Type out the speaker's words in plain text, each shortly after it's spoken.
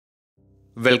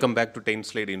Welcome back to 10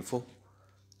 Slide Info.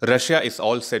 Russia is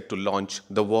all set to launch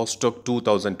the Vostok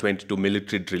 2022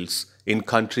 military drills in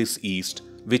countries east,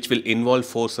 which will involve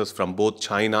forces from both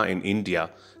China and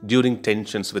India during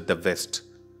tensions with the West.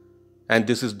 And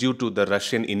this is due to the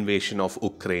Russian invasion of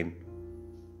Ukraine.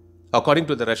 According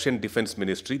to the Russian Defense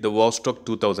Ministry, the Vostok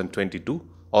 2022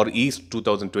 or East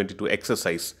 2022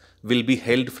 exercise will be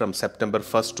held from September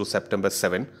 1st to September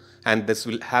 7, and this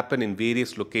will happen in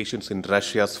various locations in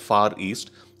Russia's far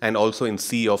east and also in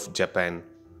Sea of Japan.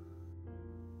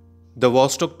 The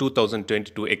Vostok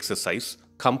 2022 exercise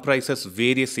comprises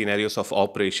various scenarios of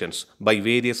operations by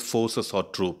various forces or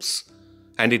troops.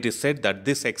 And it is said that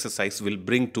this exercise will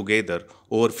bring together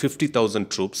over 50,000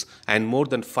 troops and more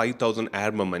than 5,000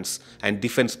 armaments and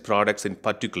defense products, in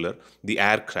particular the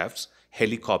aircrafts,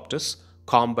 helicopters,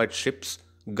 combat ships,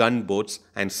 gunboats,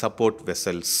 and support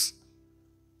vessels.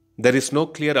 There is no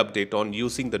clear update on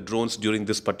using the drones during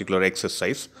this particular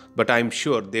exercise, but I am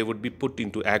sure they would be put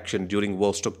into action during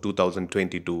Vostok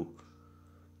 2022.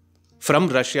 From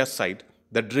Russia's side,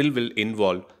 the drill will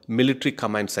involve military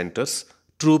command centers,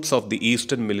 troops of the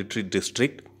Eastern Military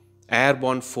District,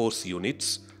 airborne force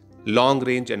units,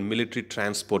 long-range and military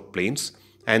transport planes,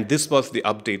 and this was the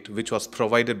update which was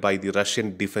provided by the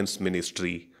Russian Defense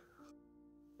Ministry.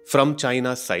 From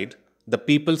China's side, the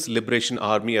People's Liberation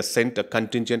Army has sent a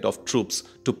contingent of troops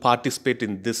to participate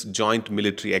in this joint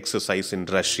military exercise in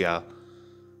Russia.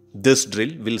 This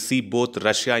drill will see both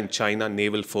Russia and China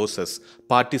naval forces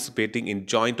participating in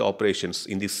joint operations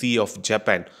in the Sea of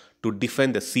Japan to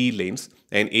defend the sea lanes,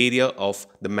 an area of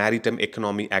the maritime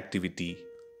economy activity.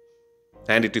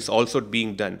 And it is also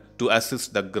being done to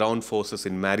assist the ground forces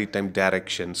in maritime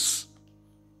directions.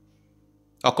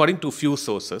 According to few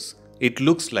sources, it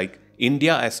looks like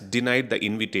India has denied the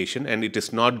invitation and it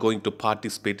is not going to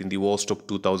participate in the Vostok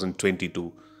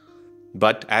 2022.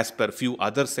 But as per few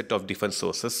other set of defense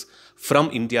sources, from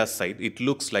India's side, it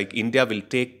looks like India will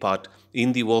take part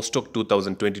in the Vostok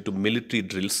 2022 military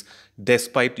drills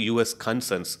despite US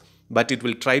concerns, but it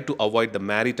will try to avoid the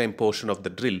maritime portion of the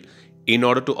drill in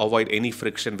order to avoid any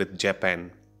friction with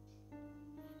Japan.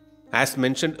 As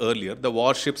mentioned earlier, the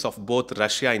warships of both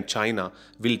Russia and China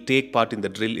will take part in the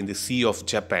drill in the Sea of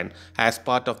Japan as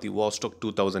part of the Vostok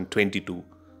 2022.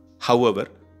 However,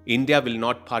 India will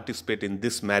not participate in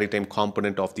this maritime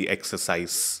component of the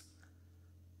exercise.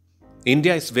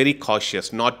 India is very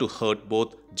cautious not to hurt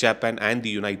both Japan and the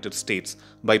United States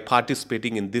by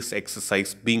participating in this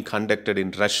exercise being conducted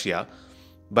in Russia,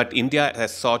 but India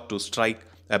has sought to strike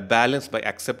a balance by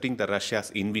accepting the Russia's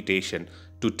invitation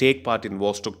to take part in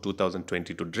Vostok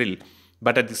 2022 drill,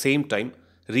 but at the same time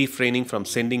refraining from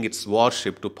sending its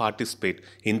warship to participate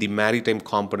in the maritime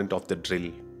component of the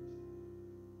drill.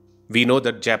 We know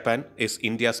that Japan is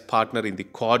India's partner in the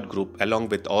Quad group along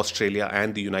with Australia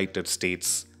and the United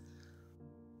States.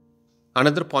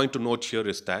 Another point to note here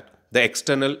is that the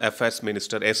External Affairs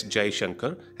Minister S.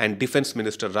 Jaishankar and Defense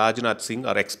Minister Rajnath Singh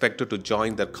are expected to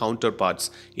join their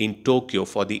counterparts in Tokyo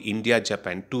for the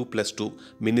India-Japan 2+2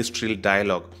 ministerial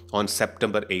dialogue on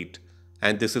September 8,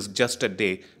 and this is just a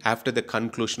day after the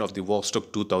conclusion of the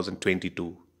Vostok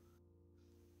 2022.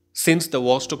 Since the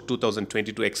Vostok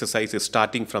 2022 exercise is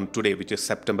starting from today, which is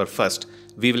September 1st,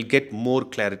 we will get more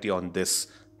clarity on this,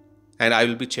 and I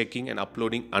will be checking and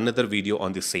uploading another video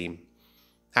on the same.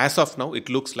 As of now, it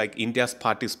looks like India's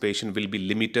participation will be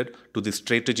limited to the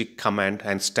strategic command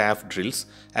and staff drills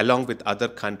along with other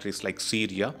countries like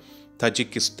Syria,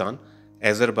 Tajikistan,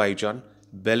 Azerbaijan,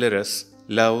 Belarus,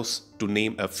 Laos, to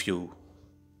name a few.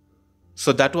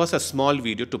 So that was a small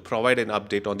video to provide an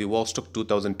update on the Vostok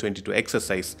 2022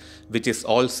 exercise, which is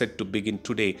all set to begin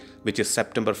today, which is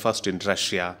September 1st in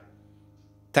Russia.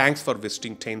 Thanks for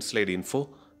visiting 10 Slide Info.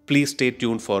 Please stay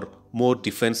tuned for more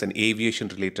defense and aviation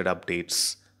related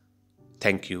updates.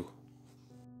 Thank you.